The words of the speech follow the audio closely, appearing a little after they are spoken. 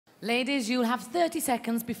Ladies, you'll have 30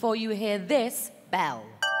 seconds before you hear this bell.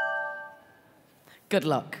 Good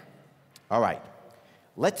luck. All right.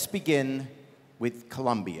 Let's begin with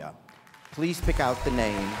Colombia. Please pick out the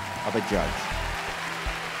name of a judge.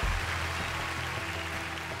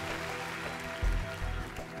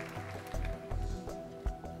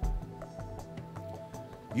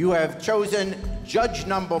 You have chosen judge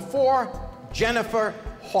number 4, Jennifer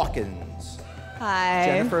Hawkins. Hi.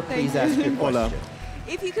 Jennifer, please ask your question.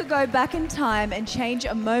 If you could go back in time and change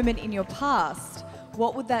a moment in your past,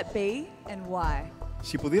 what would that be and why?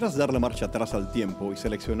 Si pudieras dar la marcha atrás al tiempo y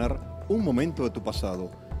seleccionar un momento de tu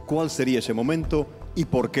pasado, ¿cuál sería ese momento y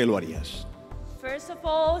por qué lo harías? First of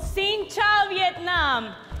all, Xin Chào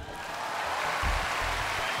Vietnam.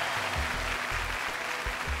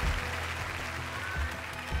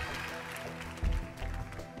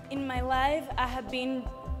 In my life, I have been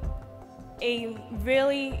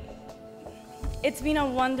it's been a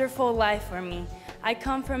wonderful life for me. I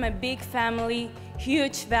come from a big family,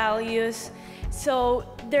 huge values, so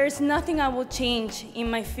there's nothing I will change in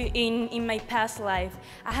my past life.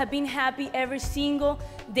 I have been happy every single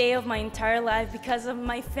day of my entire life because of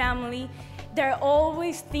my family. They're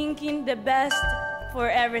always thinking the best for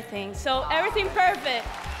everything, so everything perfect.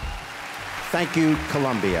 Thank you,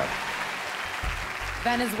 Colombia.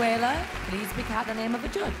 Venezuela, please pick out the name of a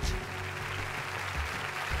judge.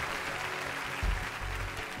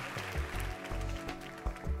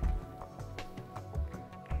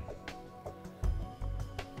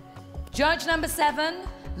 Judge number 7,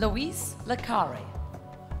 Luis Lacari.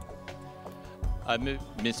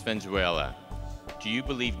 Miss Venezuela, do you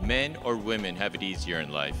believe men or women have it easier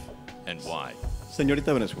in life, and why?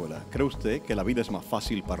 Señorita Venezuela, ¿cree usted que la vida es más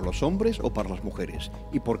fácil para los hombres o para las mujeres?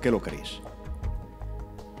 ¿Y por qué lo crees?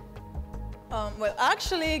 Well,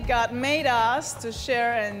 actually, God made us to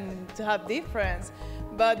share and to have difference.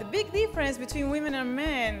 But the big difference between women and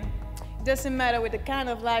men, doesn't matter with the kind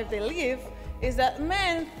of life they live, is that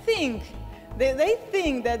men think, they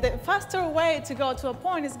think that the faster way to go to a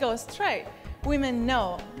point is go straight. Women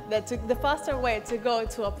know that the faster way to go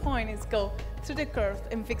to a point is go through the curve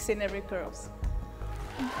and fixing every curve.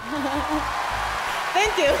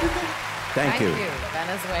 Thank you. Thank you.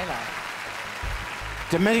 Venezuela.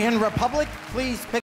 Dominican Republic, please pick